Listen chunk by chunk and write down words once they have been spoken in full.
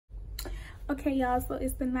Okay, y'all, so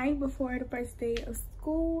it's the night before the first day of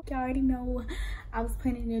school. Y'all already know I was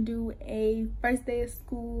planning to do a first day of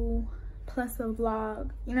school plus a vlog.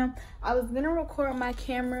 You know, I was gonna record my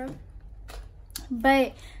camera,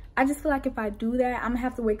 but I just feel like if I do that, I'm gonna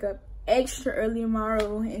have to wake up extra early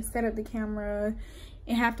tomorrow and set up the camera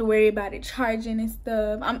and have to worry about it charging and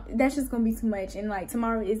stuff. That's just gonna be too much. And like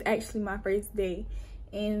tomorrow is actually my first day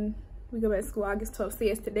and we go back to school August 12th. So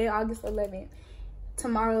yes, today August 11th.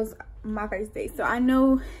 Tomorrow's my first day. So I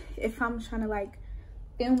know if I'm trying to like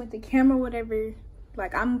film with the camera, whatever,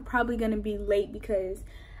 like I'm probably gonna be late because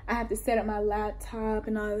I have to set up my laptop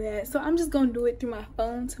and all that. So I'm just gonna do it through my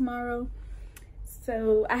phone tomorrow.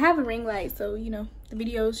 So I have a ring light, so you know the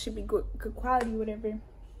videos should be good quality, whatever.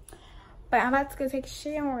 But I'm about to go take a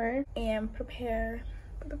shower and prepare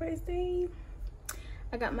for the first day.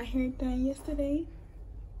 I got my hair done yesterday.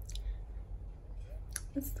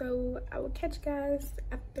 So I will catch you guys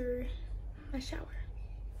after my shower.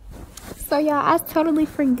 So y'all, I totally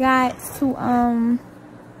forgot to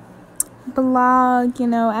vlog, you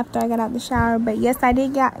know, after I got out the shower. But yes, I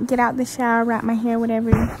did get out the shower, wrap my hair,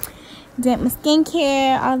 whatever, did my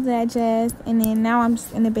skincare, all of that jazz, and then now I'm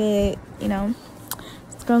just in the bed, you know,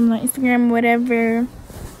 scrolling on Instagram, whatever,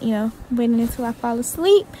 you know, waiting until I fall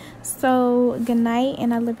asleep. So good night,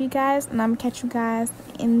 and I love you guys, and I'm gonna catch you guys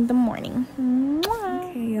in the morning. Mwah.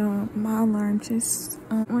 Okay, y'all, my alarm just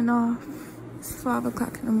went off. It's 5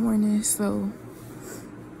 o'clock in the morning, so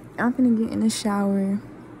I'm gonna get in the shower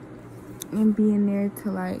and be in there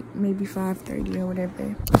till like maybe 5:30 or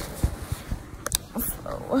whatever.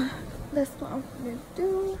 So that's what I'm gonna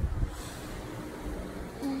do.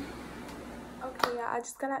 Okay, y'all, I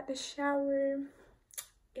just got out the shower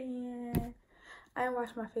and I didn't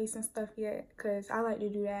wash my face and stuff yet because I like to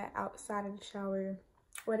do that outside of the shower,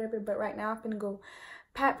 whatever. But right now I'm gonna go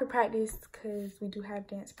pack for practice because we do have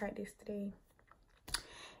dance practice today.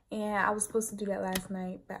 And I was supposed to do that last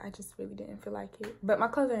night, but I just really didn't feel like it. But my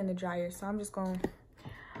clothes are in the dryer, so I'm just gonna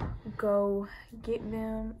go get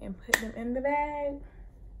them and put them in the bag.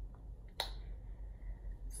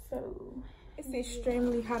 So it's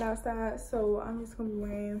extremely hot outside, so I'm just gonna be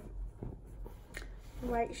wearing a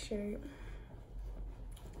white shirt,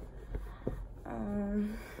 a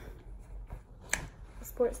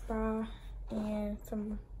sports bra, and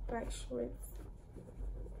some black shorts.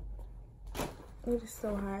 It is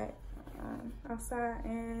so hot outside,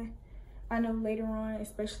 and I know later on,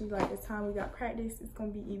 especially like the time we got practice, it's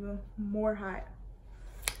gonna be even more hot.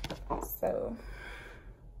 So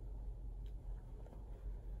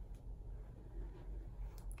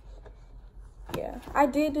yeah, I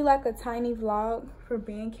did do like a tiny vlog for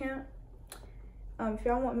band camp. If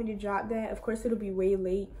y'all want me to drop that, of course it'll be way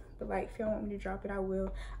late, but like if y'all want me to drop it, I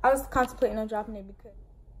will. I was contemplating on dropping it because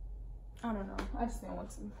I don't know, I just didn't want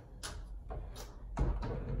to.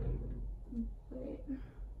 But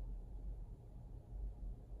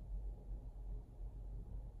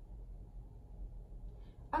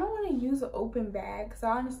I don't want to use an open bag because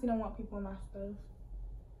I honestly don't want people in my stuff.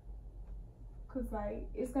 Cause like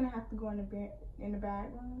it's gonna have to go in the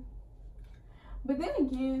bag room. But then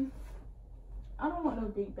again, I don't want no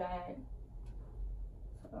big bag.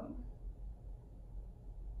 So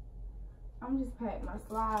I'm just packing my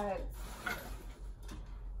slides.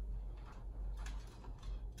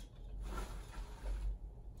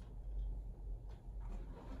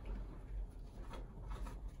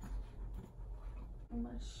 And my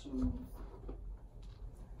shoes.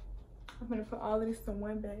 I'm gonna put all of this in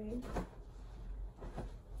one bag.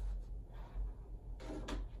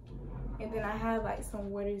 And then I have like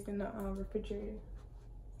some waters in the refrigerator.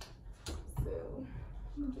 So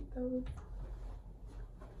let me get those.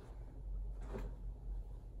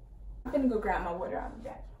 I'm gonna go grab my water out of the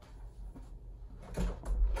bag.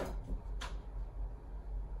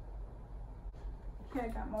 Okay, I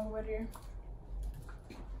got my water.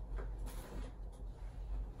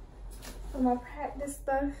 So my practice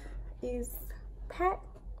stuff is packed.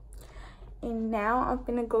 And now I'm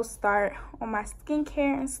gonna go start on my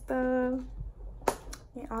skincare and stuff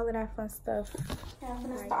and all of that fun stuff. Yeah,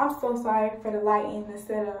 I'm so sorry for the lighting and the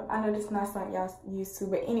setup. I know this is not something y'all used to,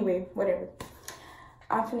 but anyway, whatever.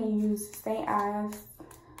 I'm gonna use St. Ives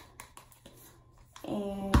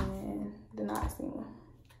and the Nazi one.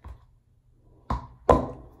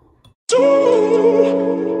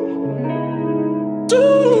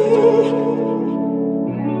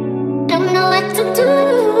 Don't know what to do.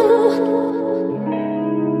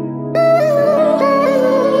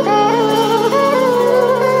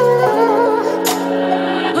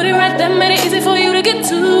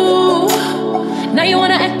 Now you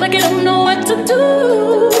wanna act like you don't know what to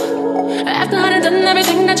do. After I done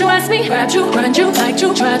everything that you ask me. Grabbed you, run you, liked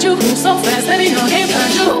you, tried you. Move so fast, baby, no, I can't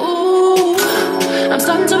find you. Ooh, I'm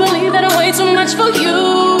starting to believe that I'm way too much for you.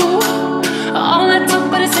 All I took,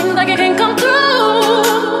 but it seems like it can't come through.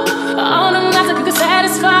 All them lies that you could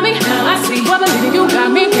satisfy me. Now I see what believing you got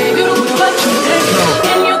me. Gave you the world, but you didn't.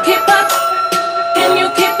 Can you keep up? Can you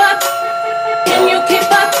keep up? Can you keep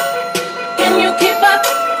up? Can you keep up?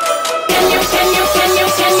 Can you, can you, can you,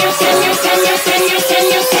 can you, can you, can you, can you, can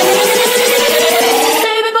you, can you?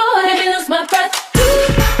 Baby boy, let me lose my breath.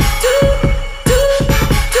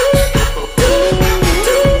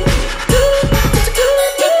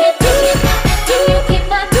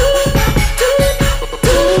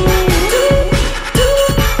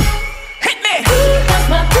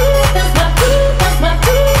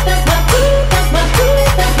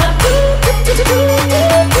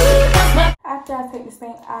 After I take the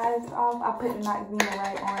St. Eyes off, I put the Noxzema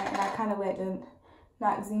right on and I kind of let the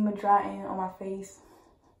Noxzema dry in on my face.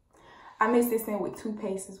 I mix this in with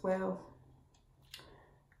toothpaste as well.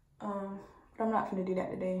 But I'm not gonna do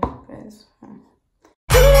that today because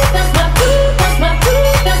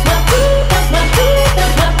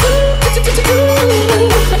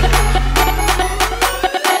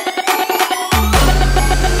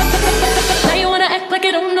now you wanna act like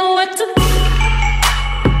you don't know what to do.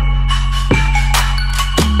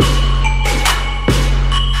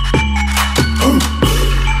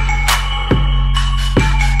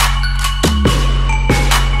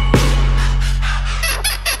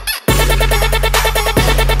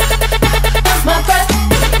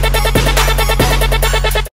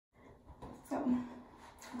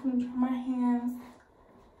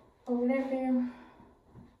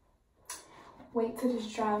 wait till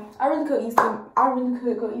this dry. I really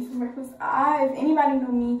could go eat some breakfast. If anybody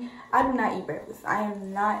know me, I do not eat breakfast. I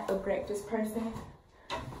am not a breakfast person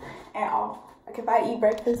at all. Like if I eat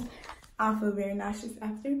breakfast, I feel very nauseous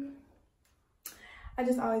after. I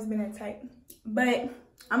just always been that type. But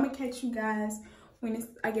I'm gonna catch you guys when it's,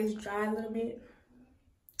 I guess, dry a little bit.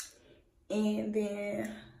 And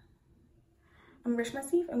then I'm gonna brush my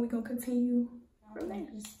teeth and we're gonna continue from there.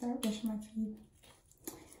 Just start brushing my teeth.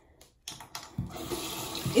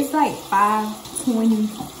 It's like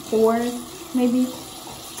 5:24 maybe.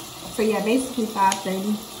 So yeah, basically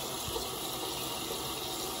 5:30.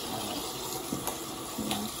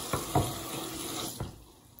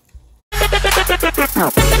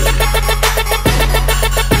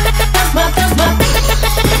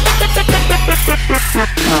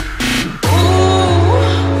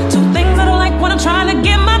 Ooh, two things I don't like when I'm trying to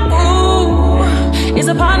get my groove. Is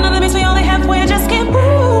a partner that makes me only halfway, I just can't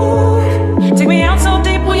prove. Take me out so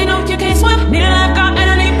deep, well you know you can't swim. Need a lifeguard and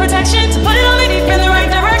I need protection to put it on me deep in the right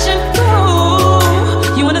direction. Ooh,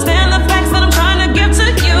 you understand the facts that I'm trying to give to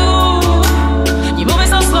you. You moving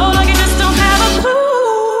so slow like you just don't have a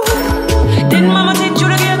clue. Didn't mama teach you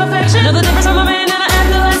to give affection? Know the difference from a man and an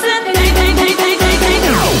adolescent. Can you keep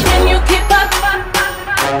up? Can you keep up?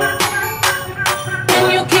 Can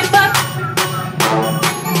you keep up?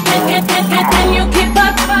 Can you keep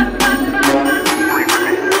up?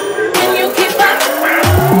 Can you keep up? Can you keep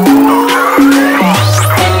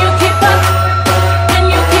up? Can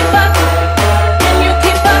you keep up? Can you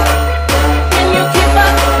keep up?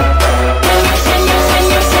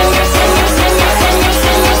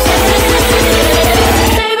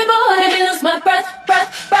 Baby boy, let me lose my breath.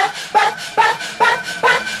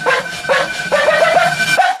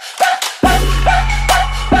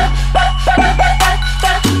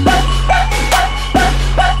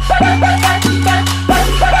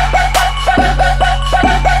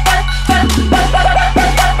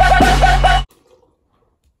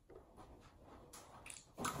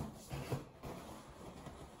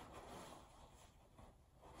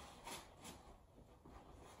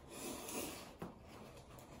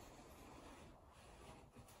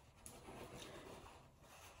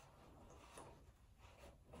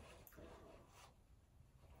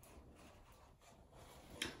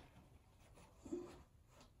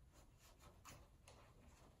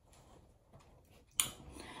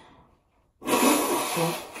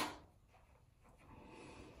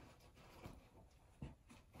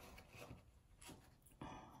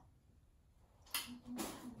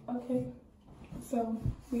 Okay, so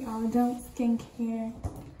we all done skincare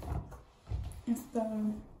and stuff.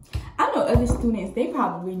 I know other students, they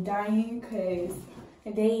probably dying because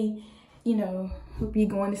they, you know, be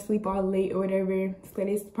going to sleep all late or whatever, so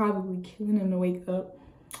it's probably killing them to wake up.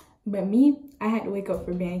 But me, I had to wake up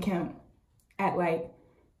for band camp at like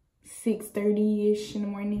 6:30-ish in the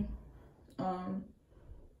morning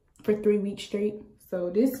for 3 weeks straight. So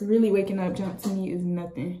this really waking up jump to me is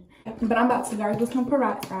nothing. But I'm about to gargle some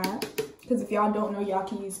peroxide Because if y'all don't know, y'all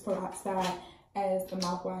can use peroxide as the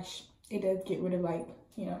mouthwash. It does get rid of, like,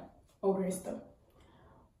 you know, odor and stuff.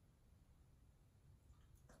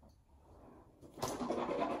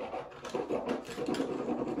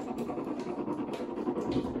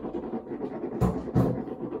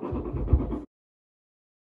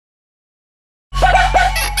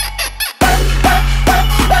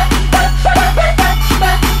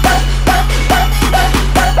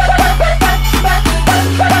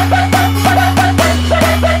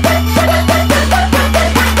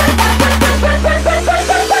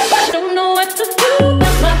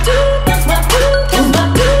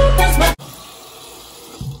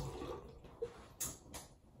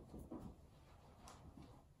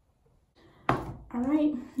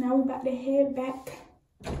 Alright, now we're about to head back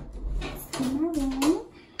to my room.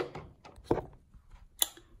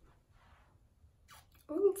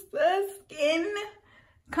 Oops, the skin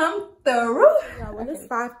come through. Yeah, well, it's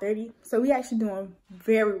 5:30, so we actually doing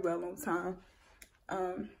very well on time.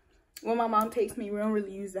 When my mom takes me, we don't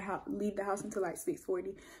really leave the house until like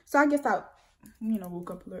 6:40. So I guess I, you know,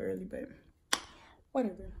 woke up a little early, but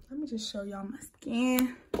whatever. Let me just show y'all my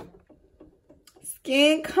skin.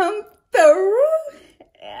 Skin come through.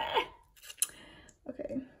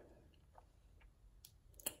 Okay.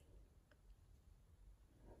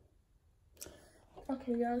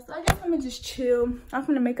 Okay, y'all. So I guess I'm gonna just chill. I'm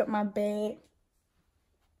gonna make up my bed,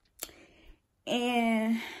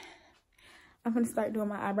 and I'm gonna start doing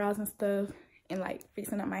my eyebrows and stuff, and like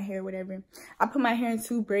fixing up my hair, whatever. I put my hair in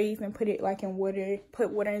 2 braids and put it like in water.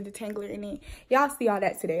 Put water in the detangler in it. Y'all see all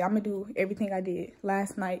that today. I'm gonna do everything I did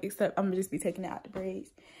last night, except I'm gonna just be taking out the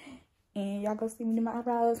braids. And y'all gonna see me do my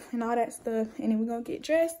eyebrows and all that stuff. And then we're gonna get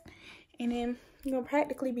dressed. And then we're gonna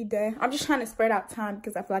practically be done. I'm just trying to spread out time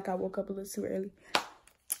because I feel like I woke up a little too early.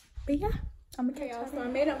 But yeah, I'm gonna catch y'all. So I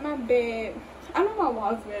made up my bed. I know my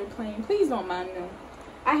walls are very plain. Please don't mind them.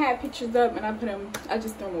 I had pictures up and I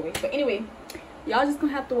just threw them away. But anyway, y'all just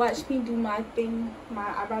gonna have to watch me do my thing,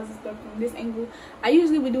 my eyebrows and stuff from this angle. I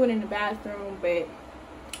usually would do it in the bathroom, but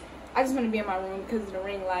I just want to be in my room because of the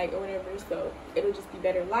ring light or whatever, so it'll just be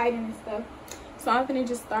better lighting and stuff. So I'm gonna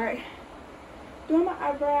just start doing my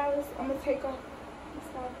eyebrows. I'm gonna take off this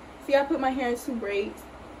stuff. See, I put my hair in 2 braids,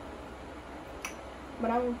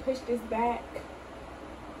 but I'm gonna push this back,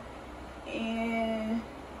 and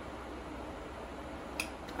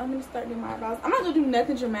I'm gonna start doing my eyebrows. I'm not gonna do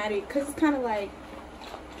nothing dramatic because it's kind of like,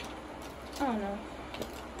 I don't know.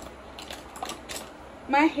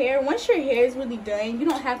 My hair, once your hair is really done, you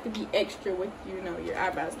don't have to be extra with, you know, your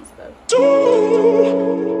eyebrows and stuff.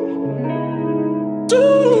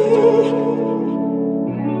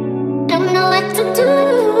 Don't know what to do.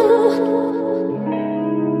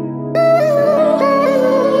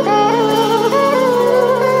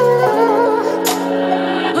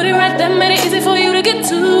 Put it right there, made it easy for you to get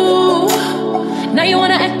to. Now you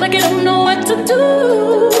wanna act like you don't know what to do.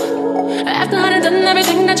 After I done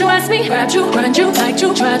everything that you asked me, grabbed you, run you, liked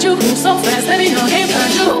you, tried you, move so fast that you know I can't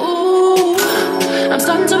find you. Ooh, I'm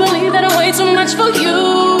starting to believe that I'm way too much for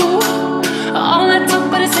you. All that talk,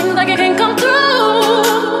 but it seems like it can't come through.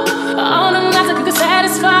 All them lies that could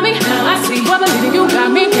satisfy me. Now I see what believing you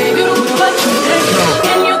got me, gave you the world, but you didn't.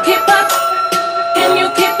 Can you keep up? Can you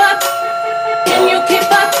keep up? Can you keep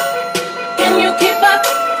up? Can you keep up?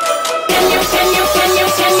 Can you?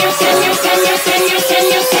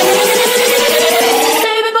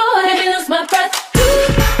 Baby boy, let me lose my breath.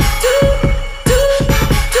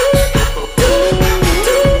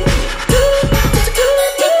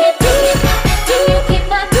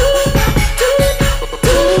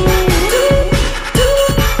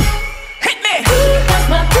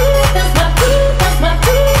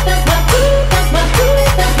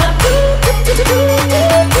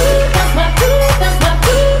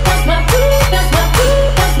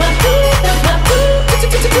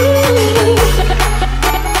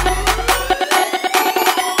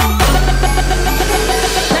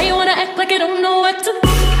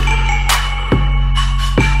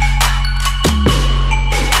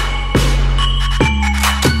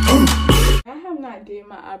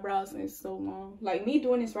 in so long. Like, me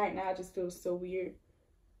doing this right now just feels so weird.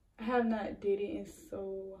 I have not did it in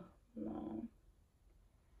so long.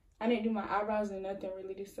 I didn't do my eyebrows and nothing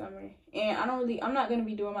really this summer. And I'm not gonna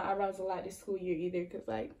be doing my eyebrows a lot this school year either, because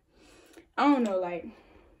like, I don't know, like,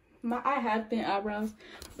 I have thin eyebrows,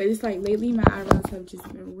 but it's like lately my eyebrows have just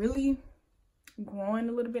been really growing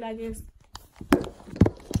a little bit, I guess.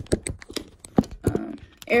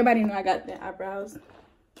 Everybody know I got thin eyebrows,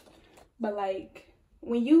 but like,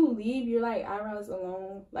 when you leave your like eyebrows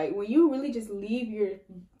alone, like when you really just leave your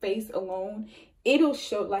face alone, it'll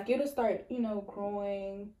show, like it'll start, you know,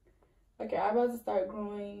 growing Like your eyebrows will start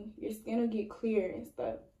growing, your skin will get clear and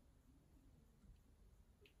stuff.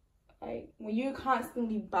 Like when you're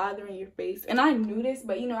constantly bothering your face, and I knew this,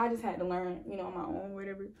 but you know, I just had to learn, you know, on my own,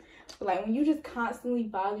 whatever. But like when you just constantly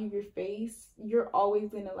bother your face, you're always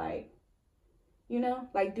gonna like, you know,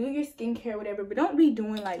 like do your skincare, whatever, but don't be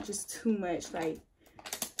doing like just too much, like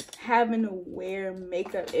having to wear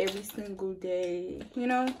makeup every single day, you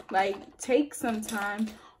know, like take some time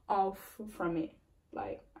off from it.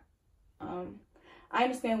 Like I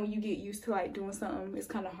understand when you get used to like doing something, it's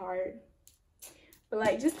kind of hard. But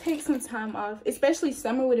like, just take some time off. Especially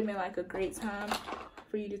summer would have been like a great time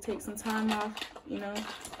for you to take some time off, you know,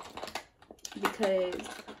 because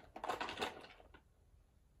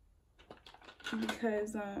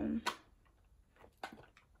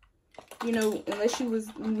you know, unless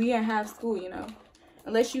we didn't have school, you know,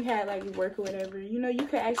 unless you had like work or whatever, you know, you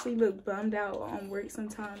could actually look bummed out on work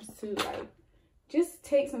sometimes too. Like, just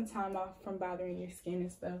take some time off from bothering your skin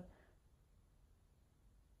and stuff.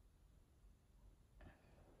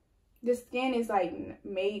 The skin is like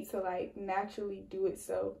made to like naturally do it.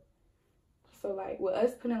 So like with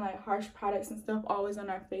us putting like harsh products and stuff always on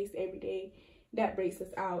our face every day, that breaks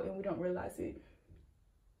us out and we don't realize it.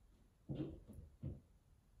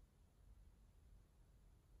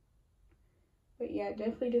 But yeah,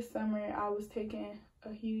 definitely this summer I was taking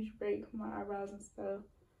a huge break from my eyebrows and stuff.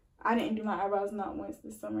 I didn't do my eyebrows not once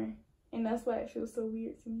this summer, and that's why it feels so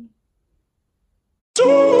weird to me.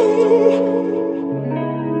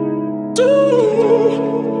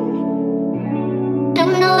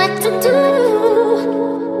 Don't know what to do.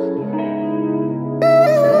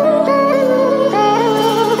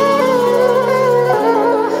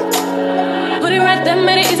 Put it right there,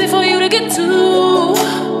 made it easy for you to get to.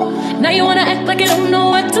 Now you wanna act like you don't know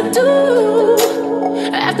what to do.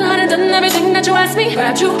 After I done everything that you asked me,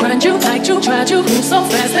 grabbed you, run you, liked you, tried you, move so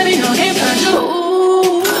fast, baby, no, I can't find you.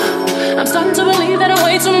 Ooh, I'm starting to believe that I'm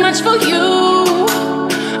way too much for you.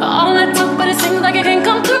 All I took, but it seems like it can't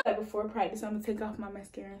come through. Like before practice, I'm gonna take off my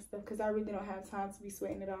mascara and stuff because I really don't have time to be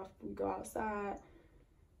sweating it off when we go outside.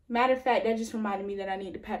 Matter of fact, that just reminded me that I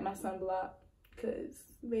need to pack my sunblock because,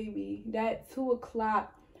 baby, that 2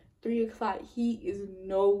 o'clock, 3 o'clock heat is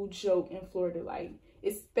no joke in Florida. Like,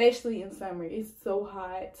 especially in summer, it's so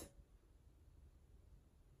hot.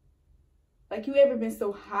 Like, you ever been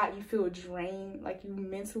so hot you feel drained? Like, you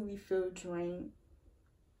mentally feel drained.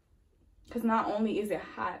 Because not only is it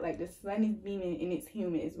hot, like the sun is beaming and it's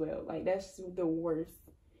humid as well. Like that's the worst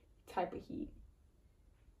type of heat.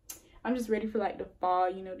 I'm just ready for like the fall,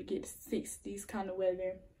 you know, to get 60s kind of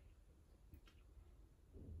weather.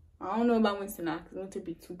 I don't know about winter now because winter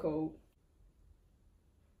be too cold.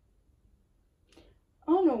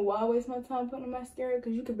 I don't know why I waste my time putting on mascara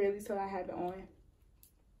because you can barely tell I have it on.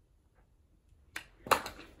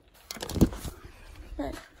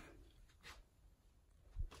 But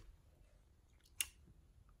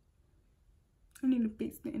I need to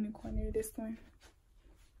fix the inner corner of this one.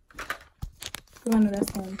 I know that's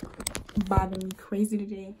gonna bother me crazy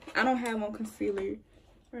today. I don't have on concealer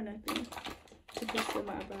or nothing to conceal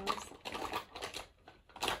my eyebrows.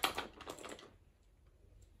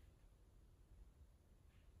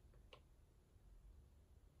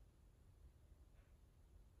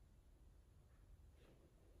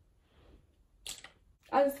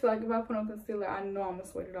 I just feel like if I put on concealer, I know I'm gonna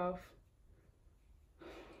sweat it off.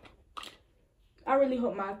 I really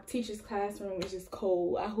hope my teacher's classroom is just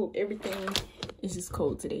cold. I hope everything is just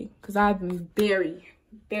cold today because I've been very,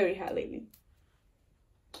 very hot lately.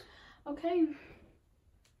 Okay.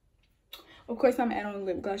 Of course, I'm adding on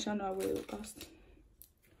lip gloss. Y'all know I wear lip gloss.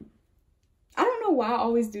 I don't know why I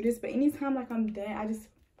always do this, but anytime like I'm done, I just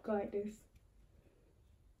go like this.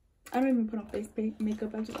 I don't even put on face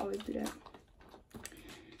makeup. I just always do that.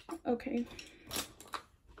 Okay.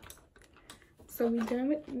 So we done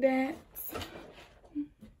with that.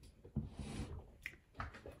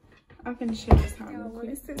 I'm gonna check this time real quick.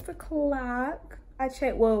 It's 6 o'clock. I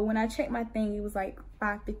checked, well, when I checked my thing, it was like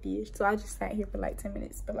 5:50ish. So I just sat here for like 10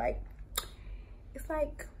 minutes. But like, it's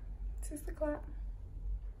like 6 o'clock.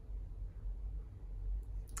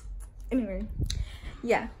 Anyway,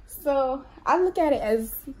 yeah. So I look at it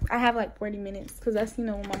as I have like 40 minutes because that's, you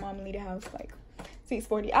know, when my mom leave the house like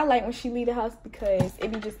 6:40. I like when she leave the house because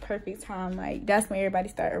it be just perfect time. Like that's when everybody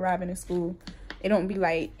start arriving to school. It don't be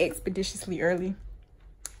like expeditiously early.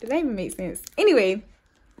 Does that even make sense? Anyway,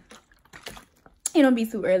 it don't be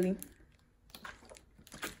too early.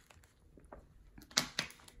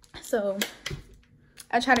 So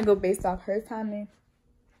I try to go based off her timing.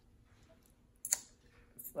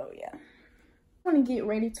 So yeah. I want to get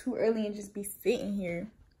ready too early and just be sitting here.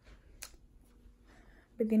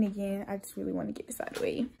 But then again, I just really want to get this out of the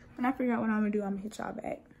way. When I figure out what I'm gonna do, I'm gonna hit y'all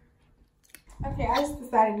back. Okay, I just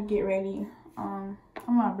decided to get ready. I'm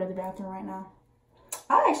in my brother's bathroom right now.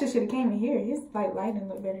 I actually should have came in here. His like lighting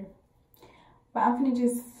look better. But I'm gonna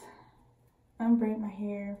just unbraid my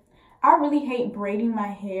hair. I really hate braiding my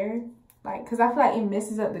hair, like, cause I feel like it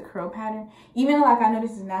messes up the curl pattern. Even though like I know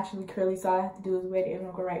this is naturally curly, so all I have to do is wet it and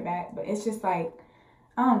it'll go right back. But it's just like,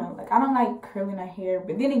 I don't know, like I don't like curling my hair.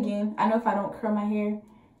 But then again, I know if I don't curl my hair,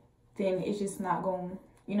 then it's just not going,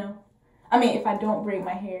 you know. I mean, if I don't braid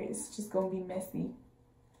my hair, it's just gonna be messy.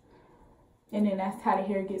 And then that's how the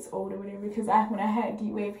hair gets old or whatever. Because when I had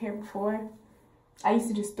deep wave hair before, I used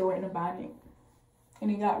to just throw it in a bonnet. And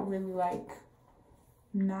it got really like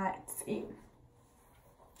not it.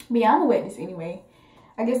 But yeah, I'm gonna wet this anyway.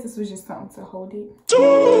 I guess this was just something to hold it.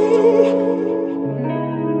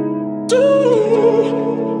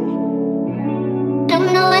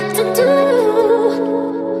 Don't know what to do.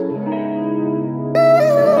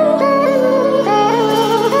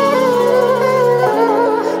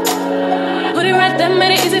 Put it right there,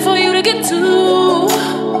 made it easy for you to get to.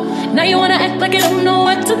 Now you wanna act like you don't know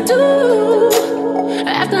what to do.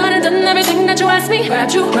 After I done everything that you asked me,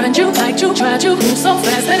 grabbed you, run you, liked you, tried you, move so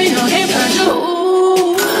fast, baby, no, I can't find you.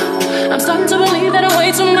 Ooh, I'm starting to believe that I'm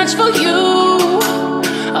way too much for you.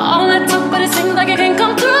 All that talk, but it seems like it can't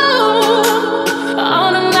come through.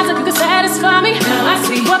 All them lies that you could satisfy me. Now I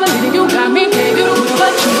see what believing you got me, gave you the world,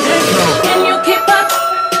 but you didn't. Can you keep up?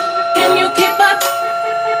 Can you keep up?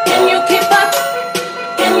 Can you keep up?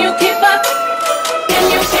 Can you keep up? Can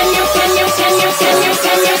you?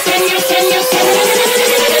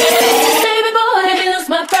 Baby boy, let me lose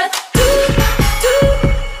my breath.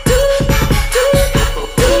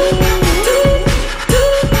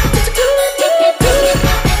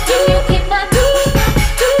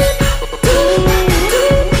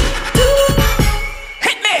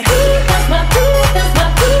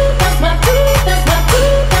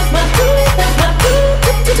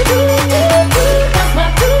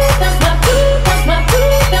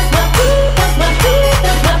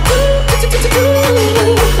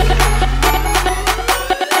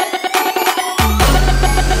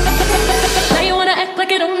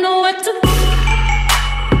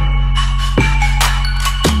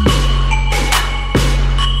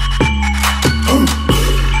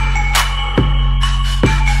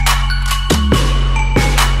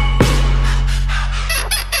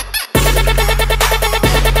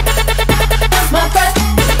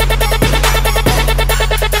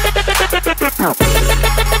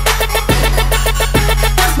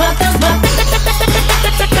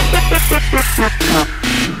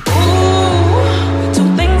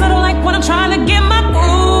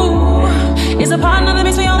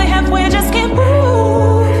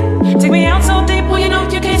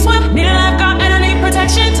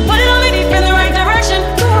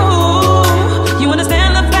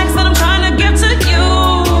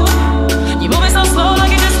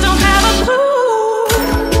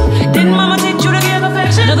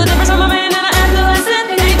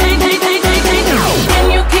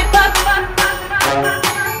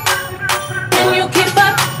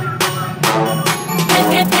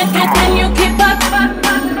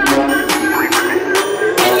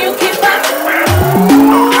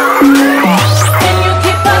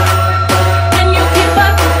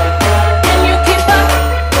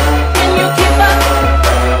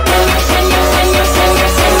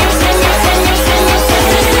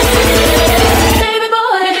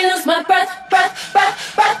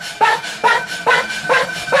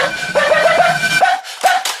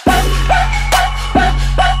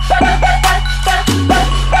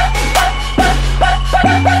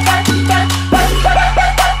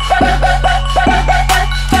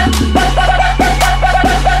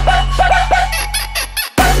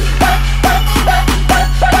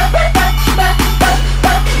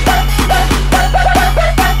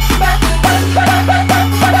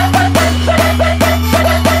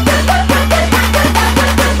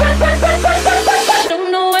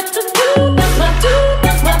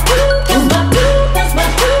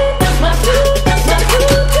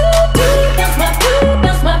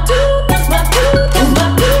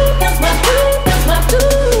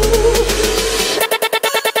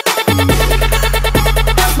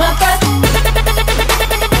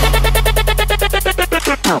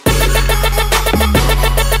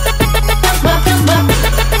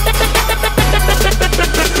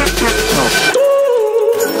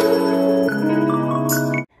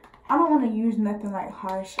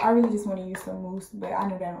 harsh. I really just want to use some mousse, but I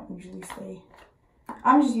know that I don't usually stay.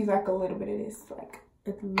 I'm just use like a little bit of this, like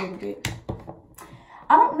a little bit.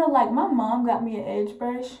 I don't know, like my mom got me an edge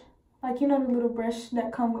brush, Like, you know, the little brush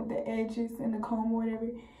that come with the edges and the comb or whatever.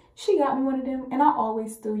 She got me one of them, and I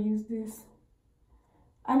always still use this.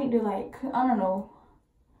 I need to, like, I don't know.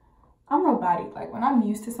 I'm robotic. Like, when I'm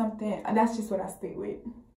used to something, that's just what I stick with.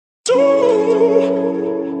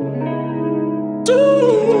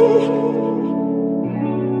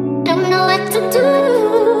 Don't know what to do.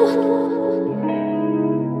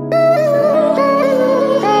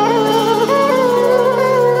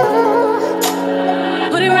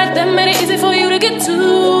 Put it right there, made it easy for you to get to.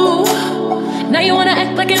 Now you wanna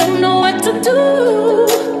act like you don't know what to do.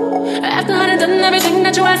 After I done everything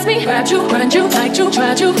that you asked me, grabbed you, run you, liked you,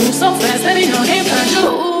 tried you, move so fast, baby, no, I can't find you.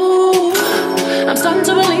 Ooh, I'm starting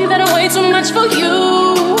to believe that I'm way too much for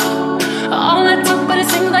you. All I took, but it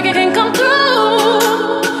seems like it can't come through.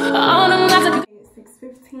 All them lies that It's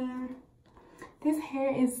 6:15. This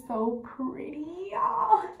hair is so pretty,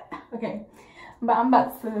 y'all. Okay, but I'm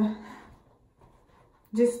about to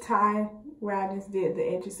just tie where I just did the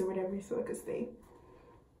edges or whatever so it could stay.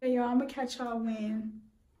 Hey, y'all, I'm gonna catch y'all when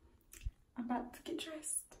I'm about to get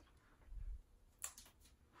dressed.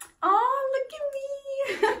 Oh, look at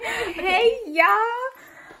me. Hey, y'all.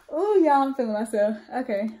 Oh, y'all, I'm feeling myself.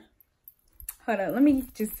 Okay. Hold on. Let me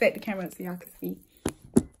just set the camera up so y'all can see.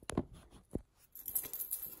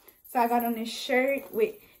 So I got on this shirt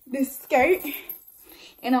with this skirt.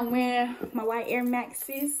 And I'm wearing my white Air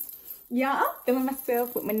Maxes. Yeah, I'm feeling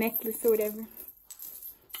myself with my necklace or whatever.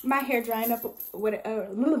 My hair drying up,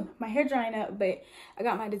 my hair drying up, but I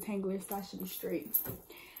got my detangler, so I should be straight.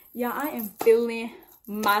 Y'all, I am feeling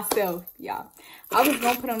myself, y'all. I was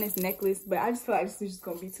gonna put on this necklace, but I just feel like this is just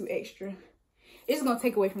gonna be too extra. It's just gonna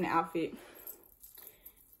take away from the outfit.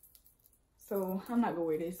 So I'm not gonna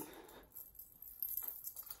wear this.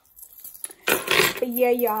 But yeah,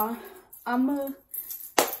 y'all, I'ma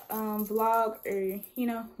vlog, or you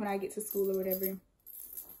know, when I get to school or whatever.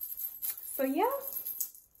 So yeah.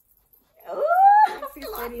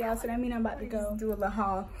 Y'all, so that means I'm about to go do a little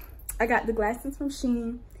haul. I got the glasses from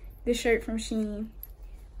Shein, the shirt from Shein,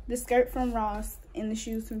 the skirt from Ross, and the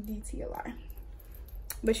shoes from DTLR.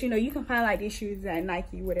 But you know, you can find like these shoes at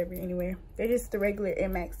Nike, whatever, anywhere. They're just the regular Air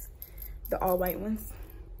Max, the all white ones.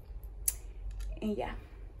 And yeah.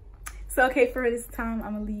 So okay, for this time,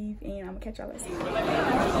 I'm gonna leave and I'm gonna catch y'all later.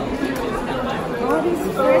 All these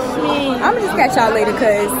freshmen. I'm gonna just catch y'all later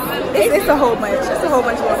because it's a whole bunch. It's a whole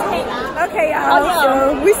bunch of them. Okay, y'all.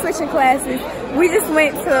 So we switching classes. We just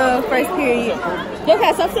went to first period. Your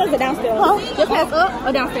class upstairs or downstairs? Huh? Your class up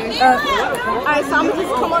or downstairs? Alright, so I'm gonna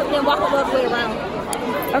just come up and walk all the way around.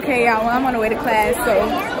 Okay, y'all. Well, I'm on the way to class, so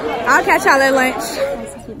I'll catch y'all at lunch.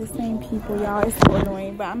 With the same people, y'all. It's so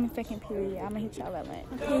annoying, but I'm in second period. I'm gonna hit y'all at lunch.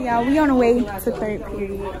 Okay, y'all, we on the way to third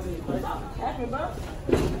period.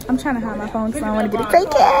 I'm trying to hide my phone because I want to get it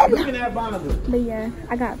taken. But yeah,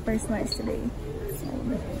 I got first lunch today. So,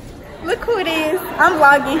 look who it is. I'm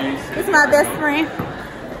vlogging. It's my best friend.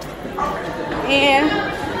 And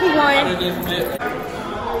he won.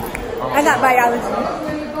 I got biology.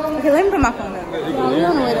 Okay, let me put my phone up. Y'all, we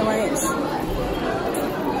on the way to lunch.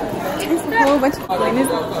 There's a whole bunch of people in this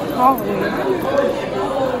hallway.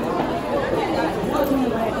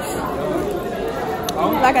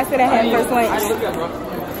 Like I said, I had first lunch.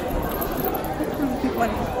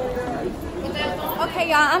 Okay,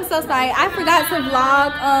 y'all, I'm so sorry. I forgot to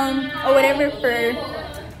vlog or whatever for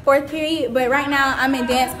fourth period, but right now I'm in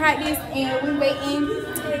dance practice and we're waiting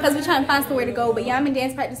because we're trying to find somewhere to go. But yeah, I'm in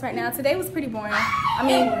dance practice right now. Today was pretty boring. I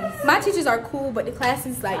mean, my teachers are cool, but the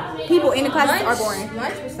classes, like, people in the classes are boring.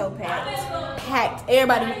 Lunch was so packed. Packed.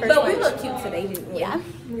 Everybody first But lunch. we look cute today, didn't we? Yeah,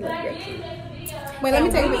 we look very cute. Wait, let me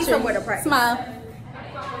take a picture. somewhere to practice. Smile.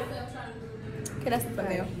 Okay, that's the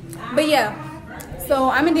thumbnail. But yeah, so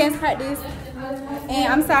I'm in dance practice,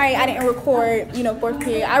 and I'm sorry I didn't record, you know, fourth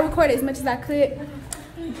period. I recorded as much as I could,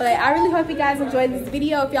 but I really hope you guys enjoyed this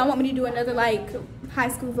video. If y'all want me to do another, like, high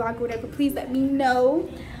school vlog or whatever, please let me know.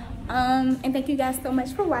 And thank you guys so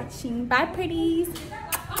much for watching. Bye, pretties.